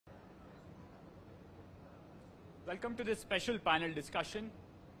Welcome to this special panel discussion.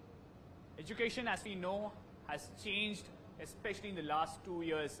 Education, as we know, has changed, especially in the last 2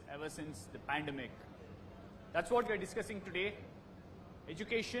 years, ever since the pandemic. That's what we're discussing today.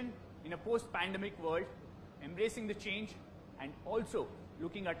 Education in a post-pandemic world, embracing the change and also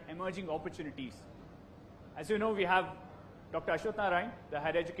looking at emerging opportunities. As you know, we have Dr. Ashwathnarayan, the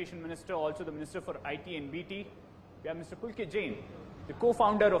Higher Education Minister, also the Minister for IT and BT. We have Mr. Pulkit Jain, the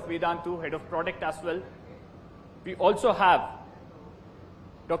co-founder of Vedantu, Head of Product as well. We also have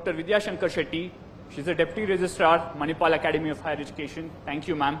Dr. Vidya Shetty. She's the Deputy Registrar, Manipal Academy of Higher Education. Thank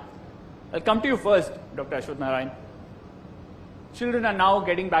you, ma'am. I'll come to you first, Dr. Ashwathnarayan. Children are now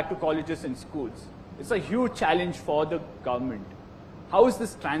getting back to colleges and schools. It's a huge challenge for the government. How is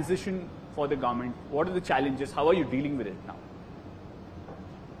this transition for the government? What are the challenges? How are you dealing with it now?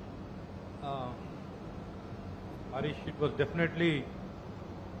 Harish, it was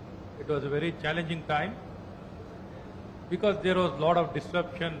a very challenging time because there was a lot of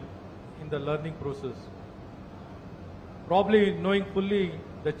disruption in the learning process. Probably knowing fully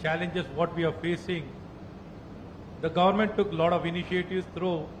the challenges what we are facing, the government took a lot of initiatives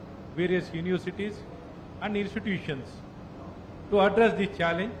through various universities and institutions to address this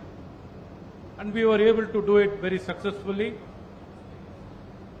challenge, and we were able to do it very successfully.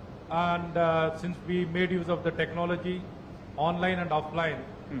 And since we made use of the technology, online and offline,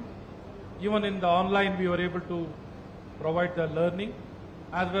 even in the online we were able to provide the learning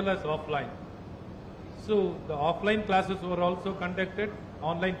as well as offline. So the offline classes were also conducted,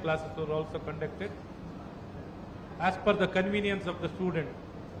 online classes were also conducted as per the convenience of the student.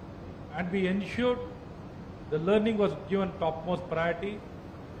 And we ensured the learning was given topmost priority.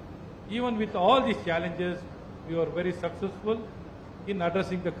 Even with all these challenges, we were very successful in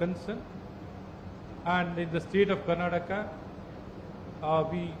addressing the concern. And in the state of Karnataka,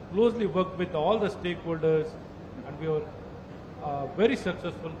 we closely worked with all the stakeholders and we were very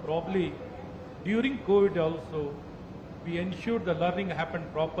successful. Probably during COVID also, we ensured the learning happened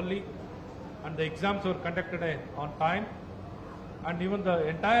properly and the exams were conducted on time, and even the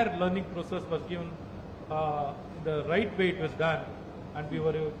entire learning process was given the right way it was done, and we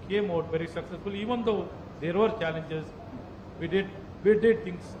came out very successful. Even though there were challenges, we did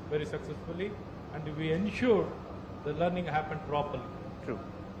things very successfully and we ensured the learning happened properly. True.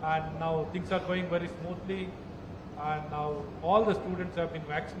 And now things are going very smoothly, and now all the students have been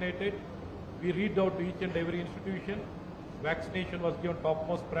vaccinated. We reached out to each and every institution. Vaccination was given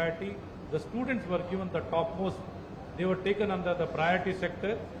topmost priority. The students were given the topmost, they were taken under the priority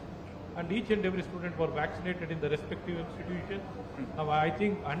sector, and each and every student were vaccinated in the respective institution. Now I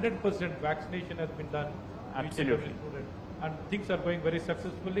think 100% vaccination has been done. Absolutely. And things are going very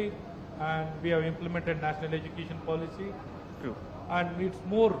successfully, and we have implemented national education policy. True. And it's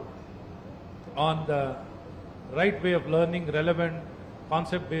more on the right way of learning, relevant,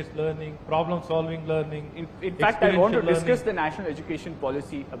 concept-based learning, problem-solving learning. In fact, I want to discuss the national education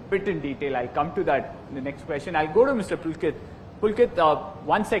policy a bit in detail. I'll come to that in the next question. I'll go to Mr. Pulkit. Pulkit,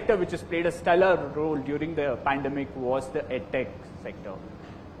 one sector which has played a stellar role during the pandemic was the edtech sector.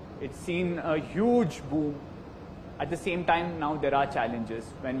 It's seen a huge boom. At the same time, now there are challenges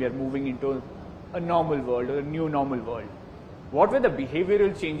when we are moving into a normal world or a new normal world. What were the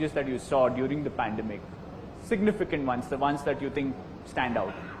behavioral changes that you saw during the pandemic? Significant ones, the ones that you think stand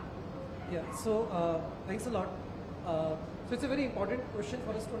out. Yeah, so thanks a lot. So it's a very important question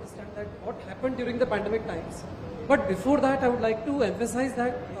for us to understand that what happened during the pandemic times. But before that, I would like to emphasize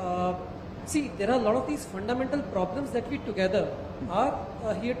that, see, there are a lot of these fundamental problems that we together are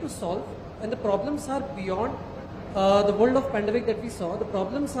here to solve, and the problems are beyond the world of pandemic that we saw. The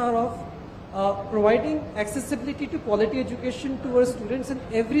problems are of providing accessibility to quality education to our students in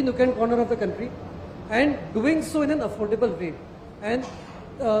every nook and corner of the country, and doing so in an affordable way. And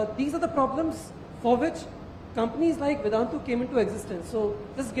these are the problems for which companies like Vedantu came into existence. So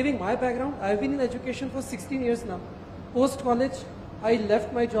just giving my background, I've been in education for 16 years now. Post-college, I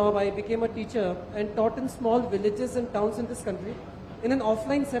left my job, I became a teacher and taught in small villages and towns in this country in an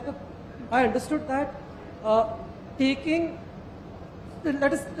offline setup. I understood that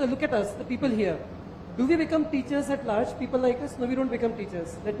let us look at us, the people here. Do we become teachers at large, people like us? No, we don't become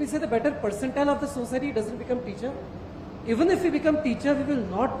teachers. Let me say the better percentile of the society doesn't become teacher. Even if we become teacher, we will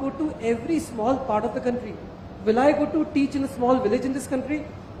not go to every small part of the country. Will I go to teach in a small village in this country?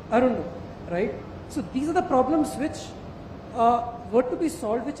 I don't know, right? So these are the problems which were to be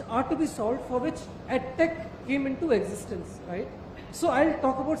solved, which are to be solved, for which EdTech came into existence, right? So I'll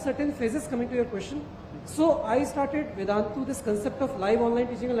talk about certain phases coming to your question. So I started Vedantu, this concept of live online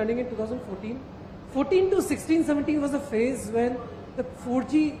teaching and learning in 2014. 14 to 16, 17 was a phase when the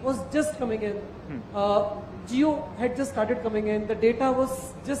 4G was just coming in. Geo had just started coming in. The data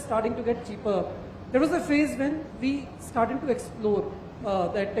was just starting to get cheaper. There was a phase when we started to explore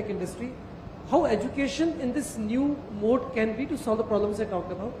the tech industry, how education in this new mode can be to solve the problems I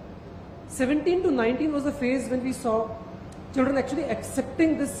talked about. 17 to 19 was a phase when we saw children actually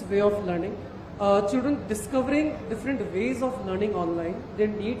accepting this way of learning, children discovering different ways of learning online, their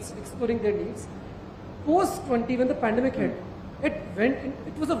needs, exploring their needs. Post 20, when the pandemic hit,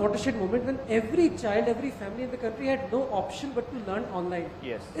 it was a watershed moment when every child, every family in the country had no option but to learn online.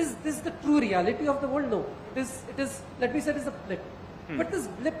 Yes. Is this the true reality of the world? No. It is, let me say it is a blip. But this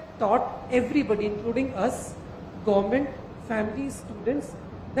blip taught everybody, including us, government, families, students,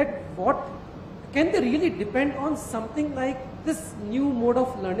 that what can they really depend on something like this new mode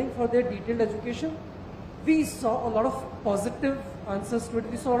of learning for their detailed education? We saw a lot of positive answers to it.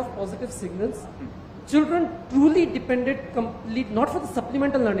 We saw a lot of positive signals. Children truly depended not for the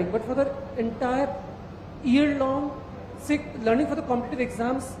supplemental learning, but for the entire year-long learning for the competitive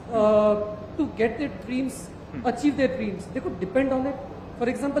exams to get their dreams, achieve their dreams. They could depend on it. For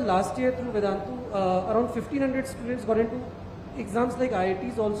example, last year through Vedantu, around 1,500 students got into exams like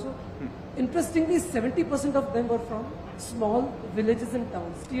IITs also. Interestingly, 70% of them were from small villages and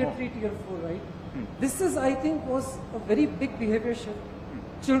towns, tier 3, tier 4, right? This is, I think, was a very big behavior shift.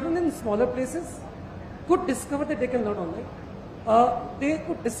 Children in smaller places could discover that they can learn online. They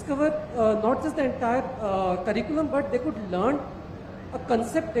could discover not just the entire curriculum, but they could learn a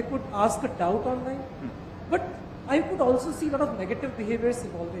concept, they could ask a doubt online. But I could also see a lot of negative behaviors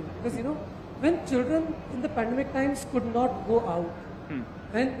evolving because, you know, when children in the pandemic times could not go out,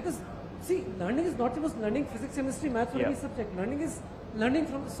 because see, learning is not just learning physics, chemistry, maths, or any subject. Learning is learning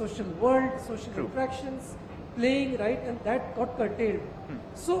from the social world, social interactions, playing, right? And that got curtailed.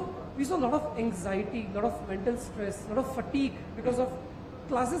 So we saw a lot of anxiety, a lot of mental stress, a lot of fatigue because of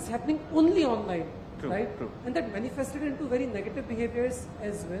classes happening only online, right? And that manifested into very negative behaviors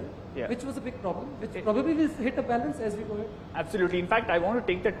as well, which was a big problem, which probably will hit a balance as we go ahead. Absolutely. In fact, I want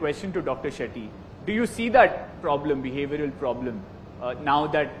to take that question to Dr. Shetty. Do you see that problem, behavioral problem, now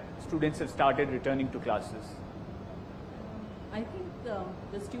that students have started returning to classes? I think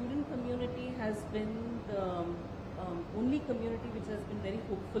the student community has been the only community which has been very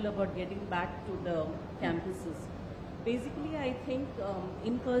hopeful about getting back to the campuses. Basically, I think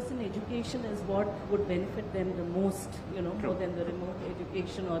in-person education is what would benefit them the most, you know, more than the remote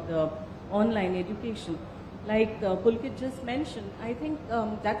education or the online education. Like Pulkit just mentioned, I think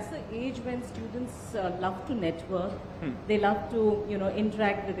that's the age when students love to network. They love to, you know,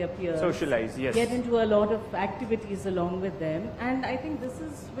 interact with their peers. Socialize, yes. Get into a lot of activities along with them. And I think this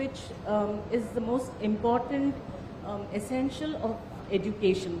is which is the most important essential of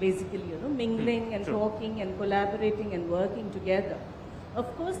education, basically, you know, mingling and talking and collaborating and working together.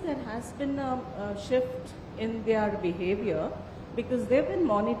 Of course, there has been a shift in their behavior, because they've been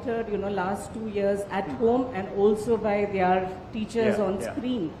monitored, you know, last 2 years at home and also by their teachers on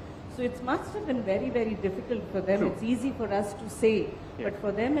screen. So it must have been very, very difficult for them. It's easy for us to say, but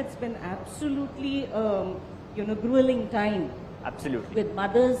for them it's been absolutely, you know, grueling time. Absolutely. With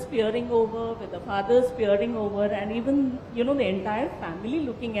mothers peering over, with the fathers peering over, and even, you know, the entire family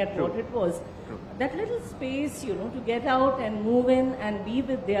looking at what it was. That little space, you know, to get out and move in and be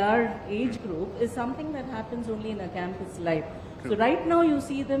with their age group is something that happens only in a campus life. So right now you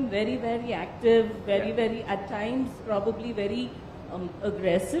see them very, very active, very, very, at times probably very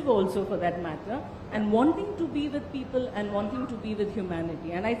aggressive also for that matter, and wanting to be with people and wanting to be with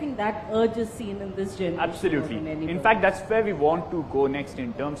humanity. And I think that urge is seen in this generation. Absolutely. In fact, that's where we want to go next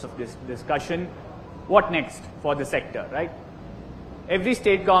in terms of this discussion. What next for the sector, right? Every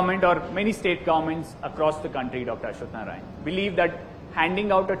state government or many state governments across the country, Dr. Ashwathnarayan, believe that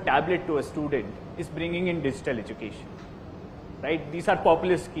handing out a tablet to a student is bringing in digital education. Right? These are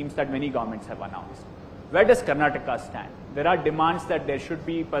populist schemes that many governments have announced. Where does Karnataka stand? There are demands that there should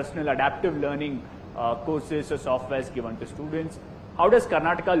be personal adaptive learning courses or softwares given to students. How does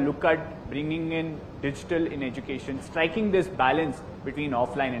Karnataka look at bringing in digital in education, striking this balance between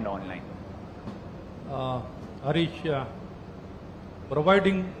offline and online? Harish,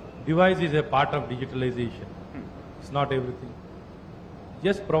 providing device is a part of digitalization. It's not everything.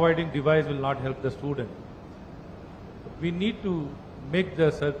 Just providing device will not help the student. We need to make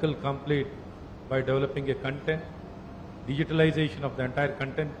the circle complete by developing a content, digitalization of the entire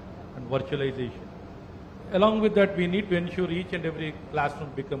content, and virtualization. Along with that, we need to ensure each and every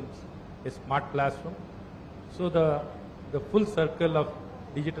classroom becomes a smart classroom. So the full circle of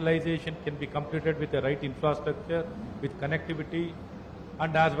digitalization can be completed with the right infrastructure, with connectivity,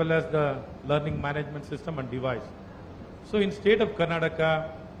 and as well as the learning management system and device. So in state of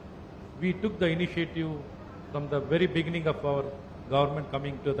Karnataka, we took the initiative from the very beginning of our government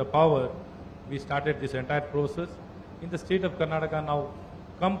coming to the power. We started this entire process. In the state of Karnataka now,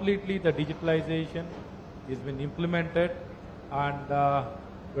 completely the digitalization has been implemented, and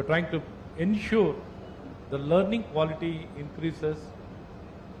we're trying to ensure the learning quality increases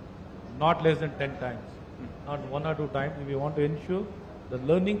not less than 10 times, not 1 or 2 times. We want to ensure the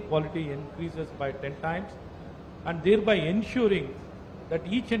learning quality increases by 10 times, and thereby ensuring that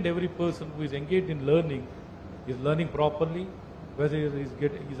each and every person who is engaged in learning is learning properly, whether he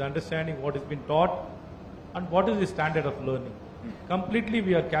is understanding what has been taught and what is the standard of learning. Completely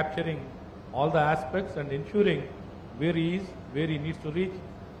we are capturing all the aspects and ensuring where he is, where he needs to reach,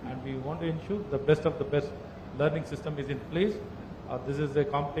 and we want to ensure the best of the best learning system is in place. This is a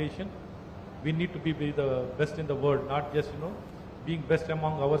competition. We need to be the best in the world, not just being best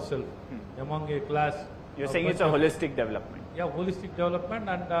among ourselves, among a class. You're saying it's a holistic development. Yeah, holistic development,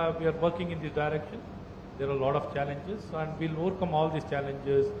 and we are working in this direction. There are a lot of challenges, and we'll overcome all these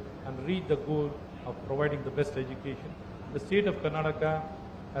challenges and reach the goal of providing the best education. The state of Karnataka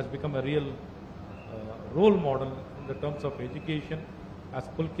has become a real role model in the terms of education. As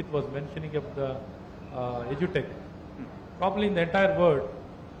Pulkit was mentioning of the edutech, probably in the entire world,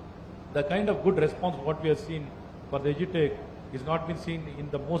 the kind of good response what we have seen for the edutech is not been seen in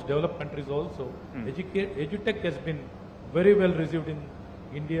the most developed countries also. Edutech has been very well received in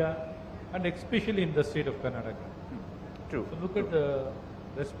India and especially in the state of Karnataka. True. So look at the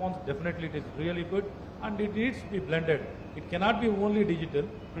response, definitely it is really good, and it needs to be blended. It cannot be only digital,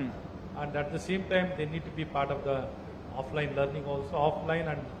 and at the same time they need to be part of the offline learning also.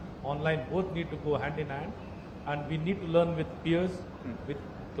 Offline and online both need to go hand in hand, and we need to learn with peers, with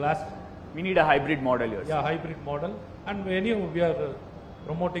class. We need a hybrid model here. Yeah, hybrid model, and anyway we are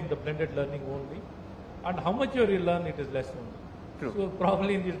promoting the blended learning only, and how much you learn it is less only. True. So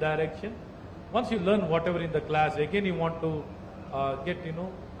probably in this direction, once you learn whatever in the class, again you want to get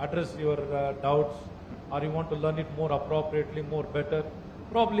address your doubts, or you want to learn it more appropriately, more better.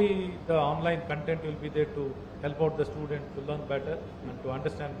 Probably the online content will be there to help out the student to learn better and to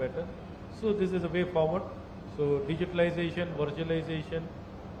understand better. So this is a way forward. So digitalization, virtualization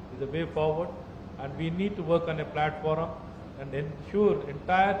is the way forward, and we need to work on a platform and ensure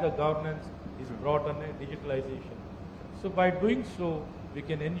entire the governance is brought on a digitalization. So by doing so, we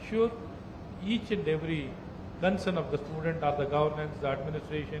can ensure each and every concern of the student or the governance, the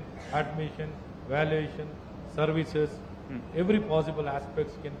administration, admission, valuation, services, every possible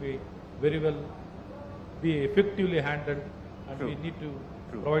aspects can be very well be effectively handled, and we need to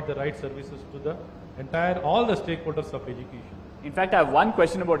provide the right services to the all the stakeholders of education. In fact, I have one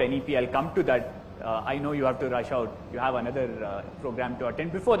question about NEP. I'll come to that. I know you have to rush out. You have another program to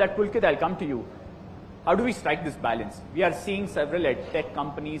attend. Before that, Pulkit, I'll come to you. How do we strike this balance? We are seeing several tech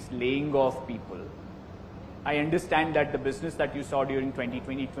companies laying off people. I understand that the business that you saw during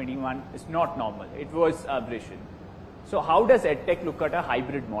 2020-21 is not normal. It was aberration. So how does EdTech look at a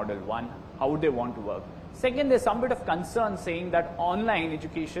hybrid model? One, how would they want to work? Second, there's some bit of concern saying that online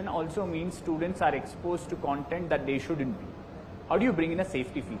education also means students are exposed to content that they shouldn't be. How do you bring in a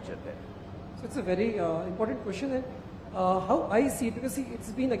safety feature there? So it's a very important question, and how I see it, because see, it's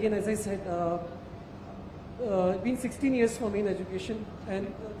been, again, as I said, been 16 years for me in education,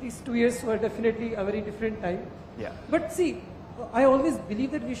 and these 2 years were definitely a very different time. Yeah. But see, I always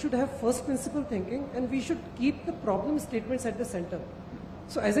believe that we should have first principle thinking, and we should keep the problem statements at the center.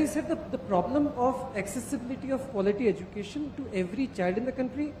 So as I said, the problem of accessibility of quality education to every child in the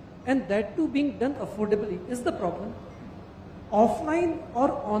country, and that too being done affordably, is the problem. Offline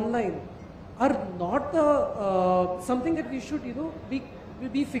or online are not the something that we should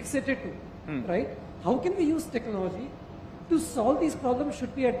be fixated to, right? How can we use technology to solve these problems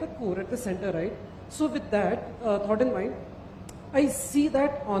should be at the core, at the center, right? So with that thought in mind, I see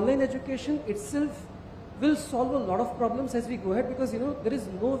that online education itself will solve a lot of problems as we go ahead, because there is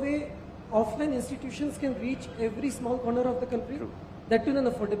no way offline institutions can reach every small corner of the country, that in an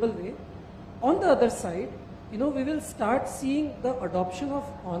affordable way. On the other side, we will start seeing the adoption of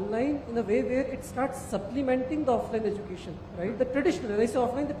online in a way where it starts supplementing the offline education, right? The traditional, when I say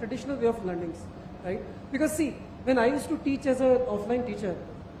offline, the traditional way of learning, right? Because see, when I used to teach as an offline teacher,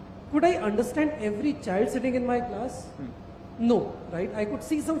 could I understand every child sitting in my class? No, right? I could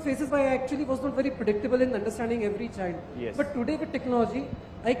see some faces where I actually was not very predictable in understanding every child. Yes. But today with technology,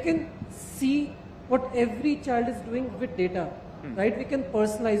 I can see what every child is doing with data, right? We can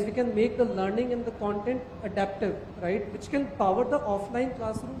personalize, we can make the learning and the content adaptive, right? Which can power the offline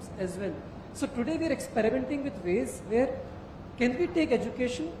classrooms as well. So today we are experimenting with ways where can we take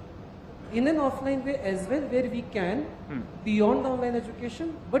education in an offline way as well, where we can, beyond the online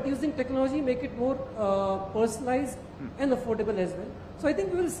education, but using technology, make it more personalized and affordable as well. So I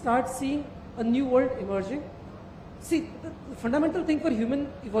think we will start seeing a new world emerging. See, the fundamental thing for human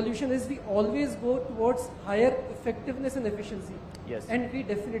evolution is we always go towards higher effectiveness and efficiency. Yes. And we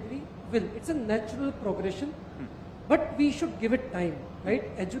definitely will. It's a natural progression, but we should give it time, right?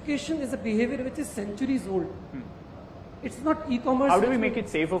 Education is a behavior which is centuries old. It's not e-commerce. How do we make it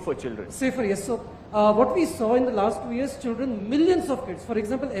safer for children? Safer, yes. So what we saw in the last 2 years, children, millions of kids. For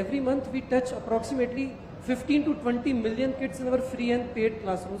example, every month we touch approximately 15 to 20 million kids in our free and paid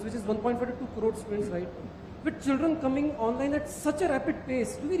classrooms, which is 1.5 to 2 crore students, right? With children coming online at such a rapid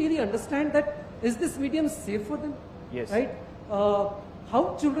pace, do we really understand that is this medium safe for them? Yes. Right?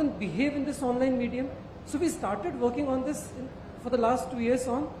 How children behave in this online medium. So we started working on this for the last 2 years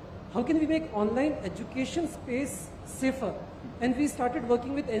on how can we make online education space safer. And we started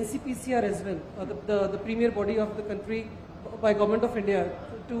working with NCPCR as well, the premier body of the country by Government of India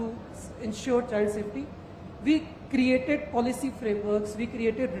to ensure child safety. We created policy frameworks, we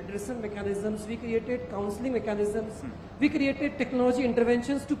created redressal mechanisms, we created counseling mechanisms, we created technology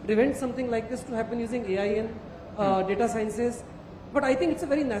interventions to prevent something like this to happen using AI and data sciences. But I think it's a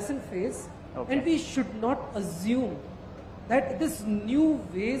very nascent phase, and we should not assume that this new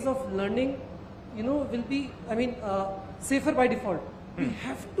ways of learning, will be, safer by default. We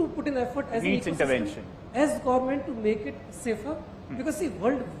have to put in effort as Needs an ecosystem, intervention. as government to make it safer, because see,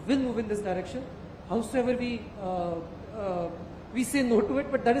 world will move in this direction. Howsoever we say no to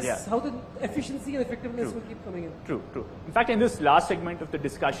it, but that is how the efficiency and effectiveness will keep coming in. True, true. In fact, in this last segment of the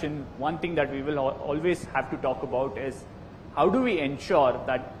discussion, one thing that we will always have to talk about is how do we ensure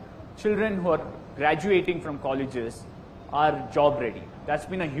that children who are graduating from colleges are job ready. That's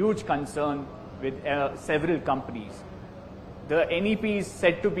been a huge concern with several companies. The NEP is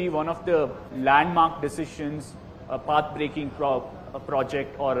said to be one of the landmark decisions, a path-breaking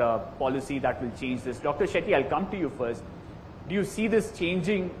project or a policy that will change this. Dr. Shetty, I'll come to you first. Do you see this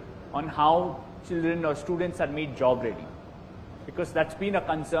changing on how children or students are made job ready? Because that's been a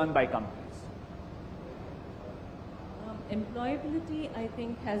concern by companies. Employability, I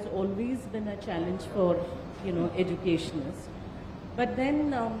think, has always been a challenge for, educationists. But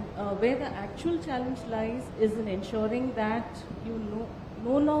then where the actual challenge lies is in ensuring that you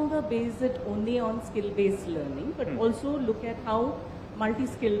no longer base it only on skill-based learning, but also look at how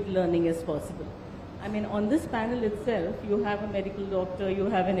multi-skilled learning is possible. I mean, on this panel itself, you have a medical doctor, you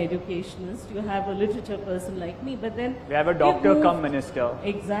have an educationist, you have a literature person like me, but then... We have a doctor come minister.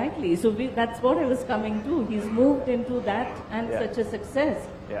 Exactly. So that's what I was coming to. He's moved into that and such a success.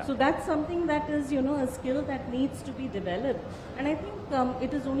 Yeah. So that's something that is, a skill that needs to be developed. And I think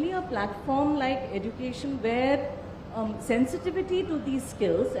it is only a platform like education where sensitivity to these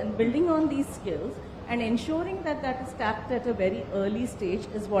skills and building on these skills and ensuring that that is tapped at a very early stage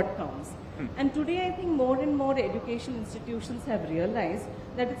is what counts. And today I think more and more education institutions have realized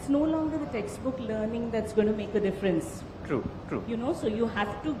that it's no longer the textbook learning that's going to make a difference. True, true. So you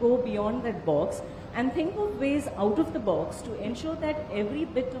have to go beyond that box and think of ways out of the box to ensure that every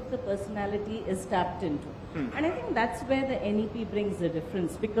bit of the personality is tapped into. And I think that's where the NEP brings the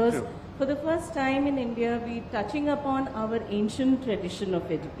difference, because for the first time in India, we're touching upon our ancient tradition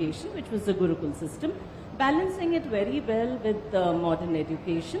of education, which was the Gurukul system, balancing it very well with modern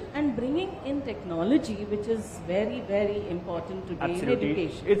education and bringing in technology, which is very, very important today in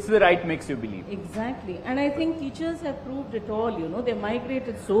education. It's the right mix, you believe. Exactly. And I think teachers have proved it all, they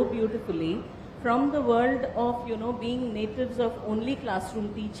migrated so beautifully from the world of, being natives of only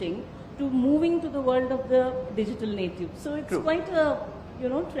classroom teaching to moving to the world of the digital native. So it's quite a,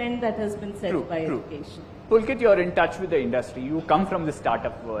 trend that has been set by education. Pulkit, you're in touch with the industry. You come from the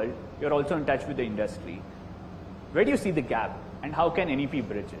startup world. You're also in touch with the industry. Where do you see the gap and how can NEP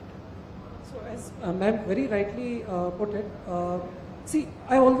bridge it? So as ma'am very rightly put it, see,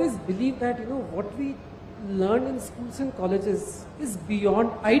 I always believe that, what we learn in schools and colleges is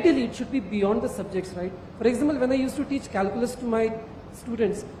beyond, ideally it should be beyond the subjects, right? For example, when I used to teach calculus to my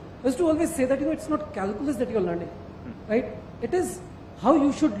students, I used to always say that, it's not calculus that you're learning, right? It is how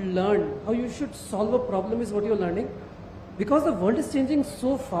you should learn, how you should solve a problem is what you're learning, because the world is changing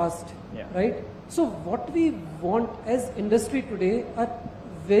so fast, right? So what we want as industry today are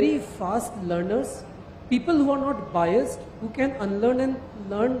very fast learners, people who are not biased, who can unlearn and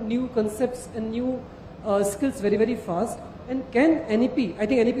learn new concepts and new skills very, very fast. And can NEP, I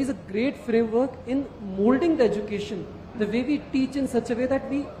think NEP is a great framework in molding the education, the way we teach in such a way that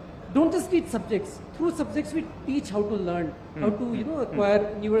we don't just teach subjects. Through subjects, we teach how to learn, how to,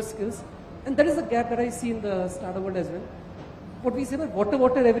 acquire newer skills. And that is a gap that I see in the startup world as well. what we say about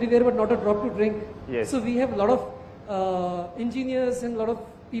water everywhere, but not a drop to drink. Yes. So we have a lot of engineers and a lot of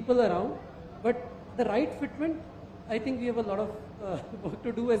people around, but the right fitment, I think we have a lot of work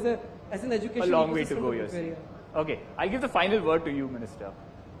to do as an education. A long way to ecosystem go, to yes. prepare, yeah. Okay, I'll give the final word to you, Minister.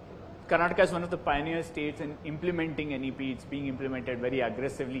 Karnataka is one of the pioneer states in implementing NEP. It's being implemented very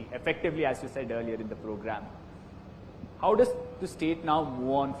aggressively, effectively, as you said earlier in the program. How does the state now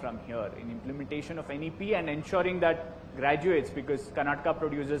move on from here in implementation of NEP and ensuring that graduates, because Karnataka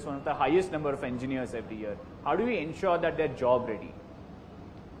produces one of the highest number of engineers every year, how do we ensure that they're job ready?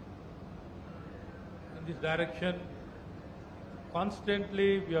 In this direction,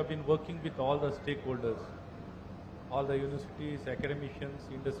 constantly we have been working with all the stakeholders, all the universities, academicians,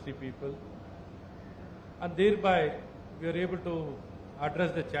 industry people, and thereby we are able to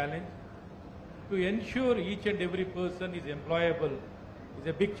address the challenge. To ensure each and every person is employable is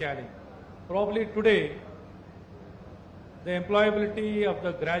a big challenge. Probably today, the employability of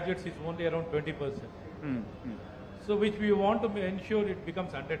the graduates is only around 20%. So which we want to ensure it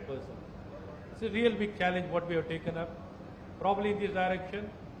becomes 100%. It's a real big challenge what we have taken up. Probably in this direction,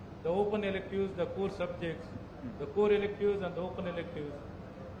 the open electives, the core subjects, the core electives and the open electives,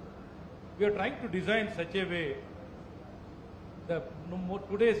 we are trying to design such a way that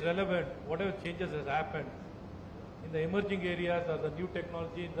today is relevant, whatever changes has happened in the emerging areas or the new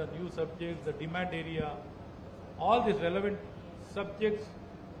technology, the new subjects, the demand area, all these relevant subjects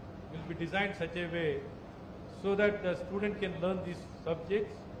will be designed such a way so that the student can learn these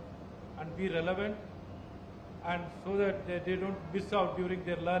subjects and be relevant, and so that they don't miss out during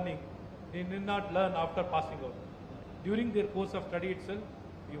their learning. They need not learn after passing out. During their course of study itself,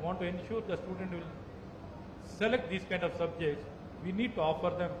 we want to ensure the student will select these kind of subjects. We need to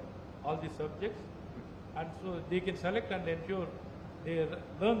offer them all these subjects, and so they can select and ensure they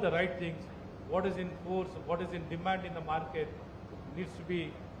learn the right things. What is in force, what is in demand in the market needs to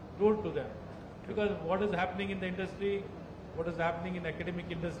be told to them. Because what is happening in the industry, what is happening in academic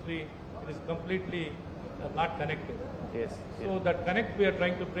industry, it is completely not connected. Yes. So that connect we are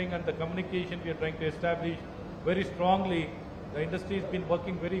trying to bring, and the communication we are trying to establish very strongly. The industry has been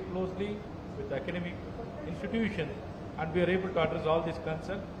working very closely with academic institutions, and we are able to address all these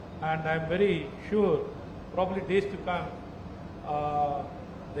concerns. And I am very sure, probably days to come,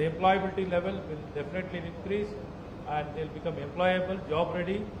 the employability level will definitely increase, and they'll become employable, job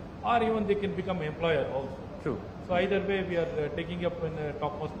ready, or even they can become employer also. True. So either way, we are taking up in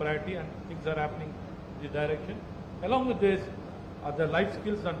topmost priority, and things are happening in this direction. Along with this, the life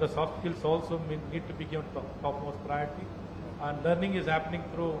skills and the soft skills also need to be given topmost priority. And learning is happening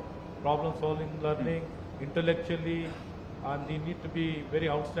through problem-solving learning, intellectually, and they need to be very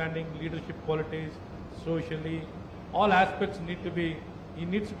outstanding leadership qualities, socially. All aspects need to be, he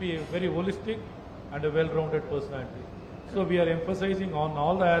needs to be a very holistic and a well-rounded personality. So we are emphasizing on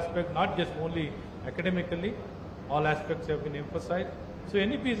all the aspects, not just only academically, all aspects have been emphasized. So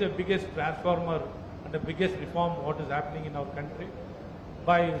NEP is the biggest transformer and the biggest reform what is happening in our country.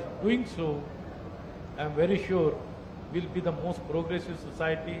 By doing so, I am very sure we'll be the most progressive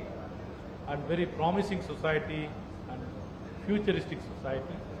society and very promising society and futuristic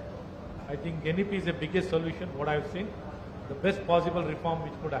society. I think NEP is the biggest solution, what I've seen, the best possible reform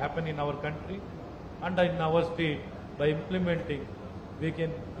which could happen in our country and in our state. By implementing, we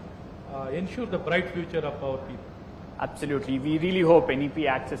can ensure the bright future of our people. Absolutely. We really hope NEP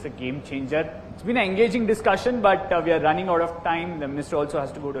acts as a game changer. It's been an engaging discussion, but we are running out of time. The Minister also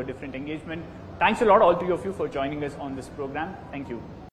has to go to a different engagement. Thanks a lot, all three of you, for joining us on this program. Thank you.